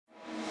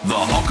The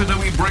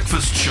Hokanui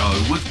Breakfast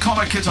Show with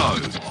Connor Kitto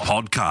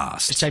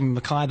podcast. It's Jamie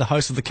Mackay, the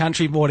host of The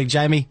Country. Morning,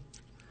 Jamie.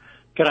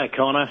 G'day,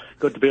 Connor.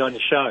 Good to be on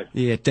your show.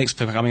 Yeah, thanks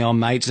for coming on,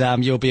 mate.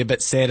 You'll be a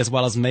bit sad as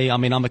well as me. I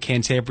mean, I'm a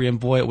Cantabrian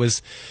boy. It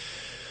was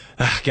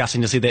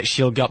gutting to see that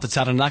Shield go up to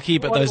Taranaki.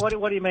 But What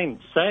do you mean,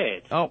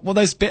 sad? Oh, well,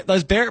 those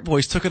Barrett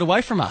boys took it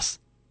away from us.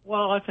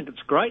 Well, I think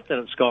it's great that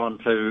it's gone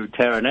to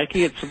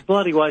Taranaki. It's a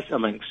bloody waste. I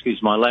mean,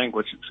 excuse my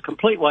language. It's a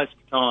complete waste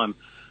of time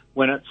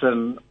when it's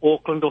in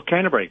Auckland or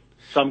Canterbury.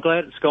 So I'm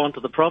glad it's gone to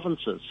the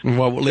provinces.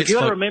 Well, if you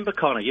got to remember,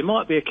 Connor, you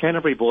might be a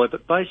Canterbury boy,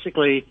 but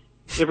basically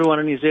everyone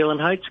in New Zealand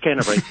hates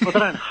Canterbury. Well, they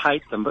don't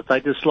hate them, but they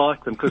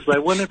dislike them because they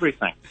win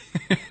everything.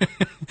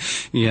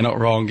 Yeah, not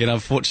wrong. And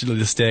unfortunately,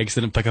 the Stags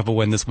didn't pick up a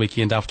win this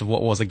weekend after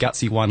what was a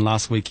gutsy one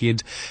last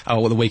weekend.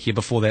 Or the weekend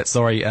before that,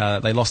 sorry.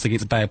 They lost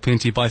against Bay of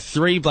Plenty by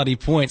 3 bloody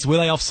points. Were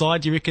they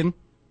offside, do you reckon?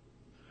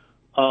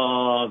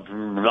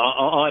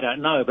 I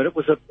don't know, but it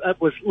was.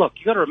 Look,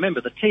 you got to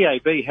remember the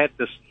TAB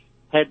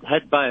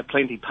had Bay of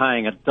Plenty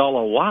paying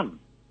 $1.01.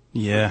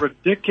 Yeah,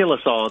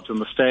 ridiculous odds, and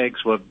the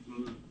Stags were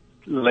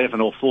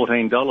 $11 or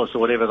 $14 or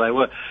whatever they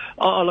were.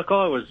 Look,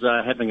 I was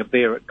having a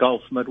beer at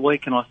golf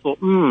midweek, and I thought,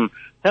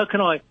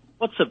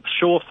 what's a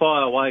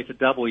surefire way to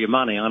double your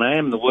money? And I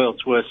am the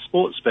world's worst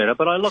sports bettor,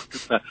 but I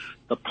looked at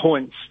the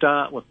point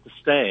start with the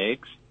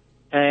Stags,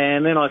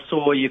 and then I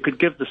saw you could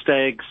give the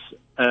Stags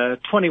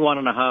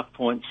 21.5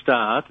 point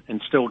start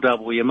and still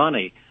double your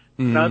money.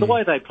 Now, the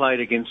way they played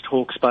against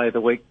Hawke's Bay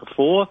the week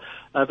before,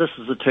 this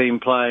is a team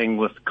playing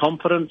with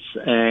confidence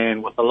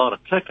and with a lot of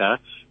ticker.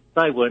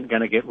 They weren't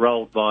going to get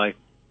rolled by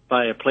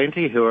Bay of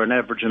Plenty, who are an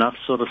average enough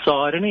sort of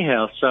side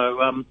anyhow. So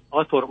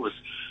I thought it was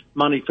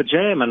money for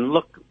jam. And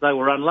look, they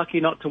were unlucky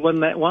not to win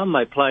that one.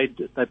 They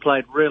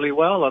played really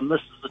well, and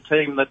this is a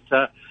team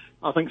that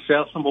I think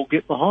Southland will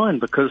get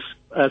behind because,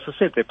 as I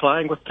said, they're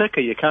playing with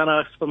ticker. You can't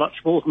ask for much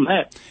more than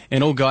that.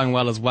 And all going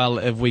well as well,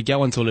 if we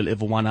go into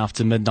level 1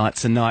 after midnight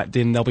tonight,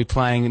 then they'll be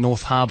playing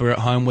North Harbour at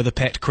home with a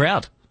packed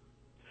crowd.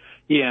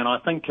 Yeah, and I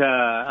think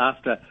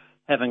after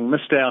having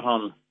missed out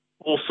on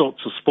all sorts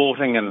of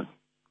sporting and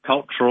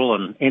cultural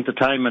and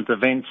entertainment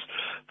events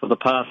for the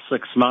past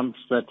 6 months,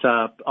 that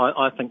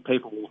I think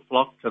people will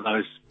flock to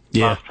those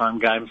last home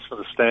games for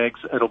the Stags.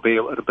 It'll be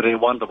a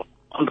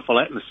wonderful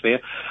atmosphere.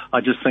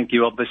 I just think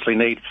you obviously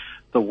need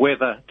the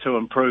weather to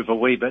improve a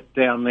wee bit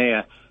down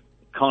there.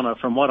 Connor,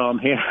 from what I'm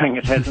hearing,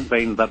 it hasn't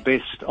been the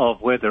best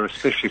of weather,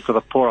 especially for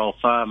the poor old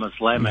farmers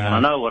lambing. And I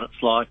know what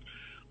it's like.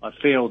 I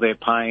feel their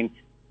pain.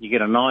 You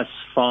get a nice,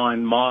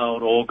 fine,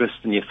 mild August,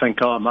 and you think,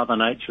 Mother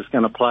Nature's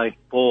going to play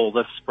ball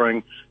this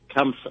spring.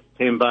 Come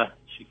September,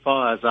 she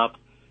fires up,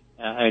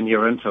 and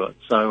you're into it.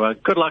 So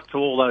good luck to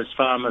all those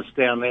farmers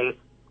down there.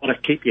 Want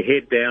to keep your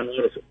head down.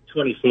 What is it,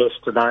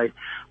 21st today?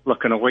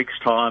 Look, in a week's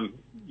time,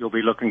 you'll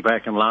be looking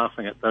back and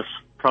laughing at this.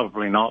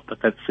 Probably not, but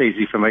that's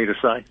easy for me to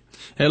say.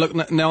 Hey,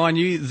 look, now I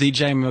knew the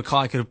Jamie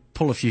Mackay could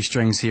pull a few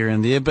strings here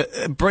and there,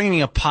 but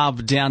bringing a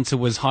pub down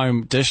to his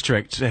home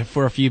district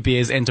for a few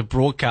beers and to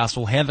broadcast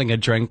while having a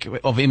drink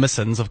of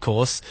Emerson's, of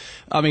course.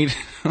 I mean,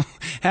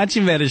 how'd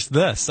you manage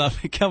this? I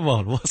mean, come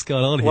on, what's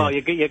going on here? Well,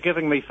 you're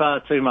giving me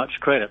far too much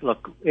credit.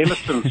 Look,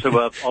 Emerson's, who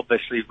are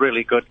obviously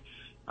really good,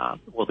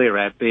 they're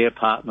our beer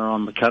partner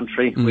on the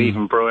country. We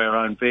even brew our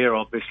own beer,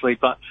 obviously.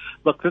 But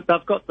look,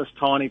 they've got this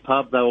tiny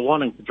pub. They were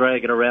wanting to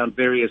drag it around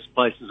various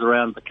places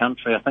around the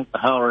country. I think the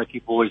Hauraki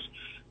boys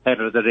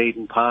had it at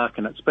Eden Park,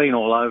 and it's been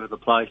all over the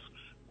place.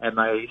 And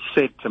they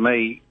said to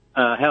me,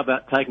 how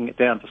about taking it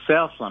down to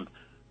Southland?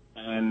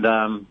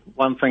 And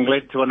one thing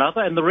led to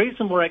another. And the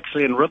reason we're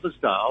actually in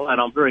Riversdale, and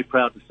I'm very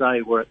proud to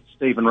say we're at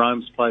Stephen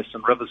Rome's place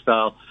in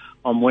Riversdale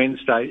on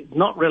Wednesday,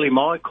 not really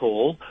my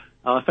call.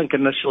 I think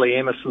initially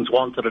Emerson's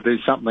wanted to do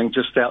something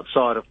just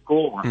outside of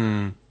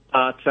Goring.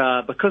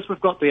 But because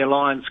we've got the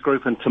Alliance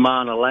Group and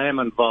Tamana Lamb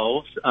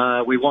involved,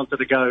 we wanted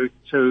to go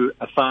to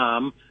a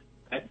farm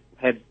that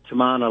had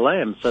Tamana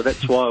Lamb. So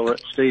that's why we're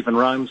at Stephen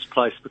Rome's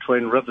place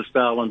between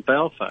Riversdale and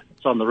Balfour.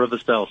 It's on the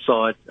Riversdale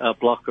side,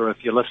 Blocker,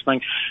 if you're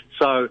listening.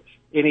 So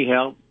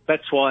anyhow,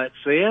 that's why it's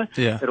there.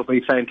 Yeah. It'll be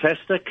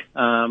fantastic.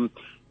 Some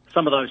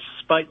of those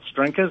Spates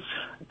drinkers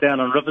down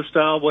in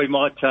Riversdale, we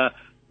might...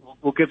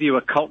 We'll give you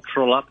a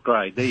cultural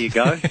upgrade. There you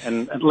go.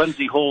 and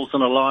Lindsay Hall's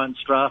an Alliance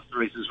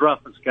drafter. He's as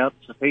rough as guts.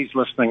 If he's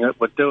listening, it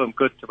would do him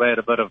good to add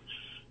a bit of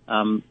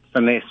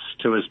finesse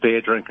to his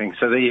beer drinking.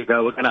 So there you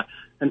go. We're going to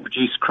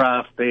introduce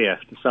craft beer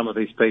to some of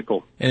these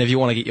people. And if you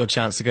want to get your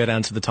chance to go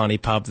down to the tiny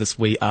pub this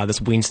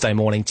Wednesday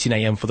morning, 10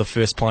 a.m. for the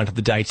first pint of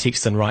the day,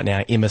 text in right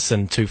now,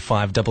 Emerson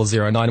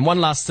 25009. And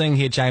one last thing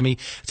here, Jamie.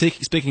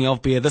 Speaking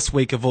of beer, this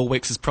week of all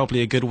weeks is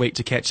probably a good week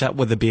to catch up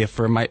with a beer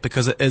for a mate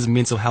because it is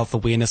Mental Health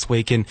Awareness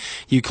Week, and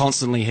you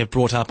constantly have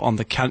brought up on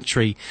the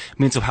country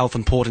mental health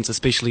importance,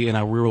 especially in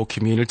our rural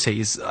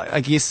communities. I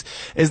guess,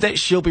 is that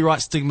Shelby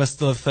Right stigma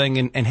still a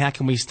thing, and how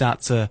can we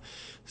start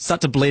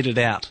to bleed it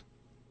out?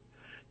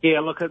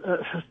 Yeah, look,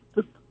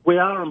 we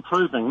are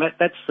improving.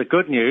 That's the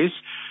good news.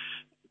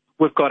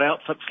 We've got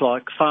outfits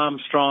like Farm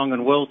Strong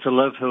and Will to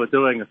Live who are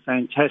doing a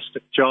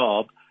fantastic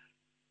job,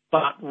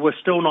 but we're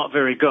still not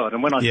very good.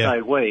 And when I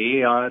say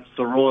we, it's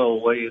the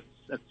royal we,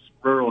 it's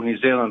rural New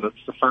Zealand, it's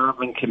the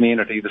farming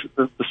community.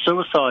 The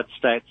suicide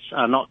stats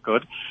are not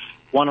good.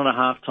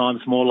 1.5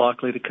 times more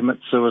likely to commit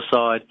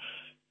suicide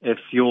if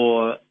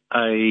you're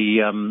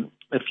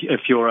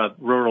if you're a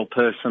rural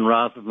person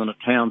rather than a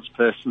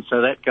townsperson.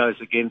 So that goes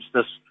against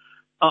this.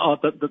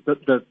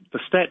 The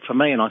stat for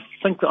me, and I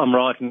think that I'm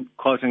right in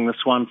quoting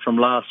this one from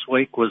last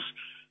week, was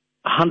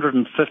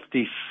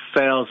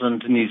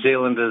 150,000 New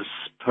Zealanders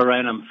per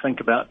annum think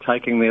about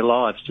taking their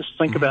lives. Just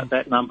think about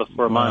that number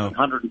for a moment.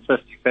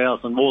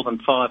 150,000, more than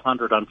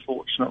 500,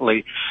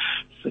 unfortunately,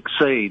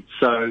 succeed.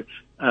 So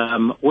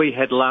we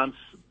had Lance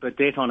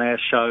Burdett on our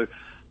show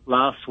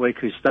last week,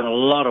 who's done a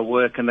lot of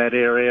work in that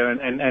area,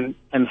 and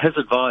his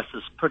advice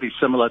is pretty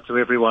similar to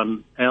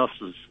everyone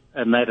else's,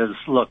 and that is,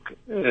 look,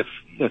 if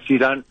you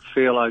don't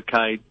feel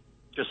okay,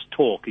 just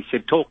talk. He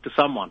said, talk to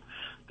someone.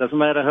 Doesn't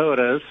matter who it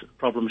is.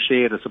 Problem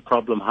shared is a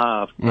problem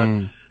halved.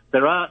 But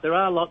there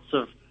are lots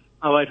of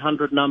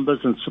 0800 numbers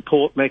and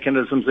support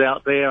mechanisms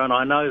out there, and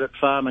I know that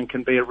farming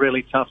can be a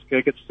really tough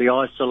gig. It's the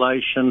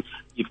isolation.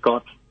 You've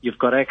got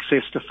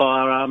access to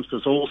firearms.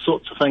 There's all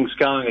sorts of things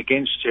going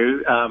against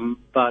you.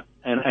 But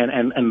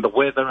the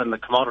weather and the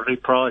commodity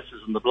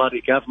prices and the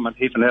bloody government,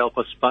 heaven help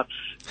us. But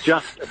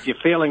just if you're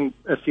feeling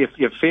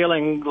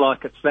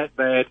like it's that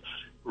bad,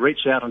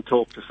 reach out and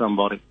talk to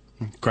somebody.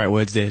 Great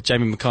words there.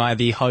 Jamie Mackay,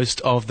 the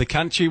host of The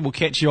Country. We'll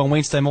catch you on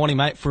Wednesday morning,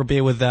 mate, for a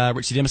beer with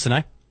Richard Emerson,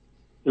 eh?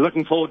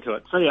 Looking forward to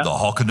it. See ya. The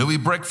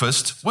Hokanui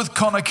Breakfast with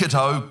Connor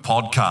Kitto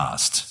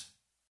podcast.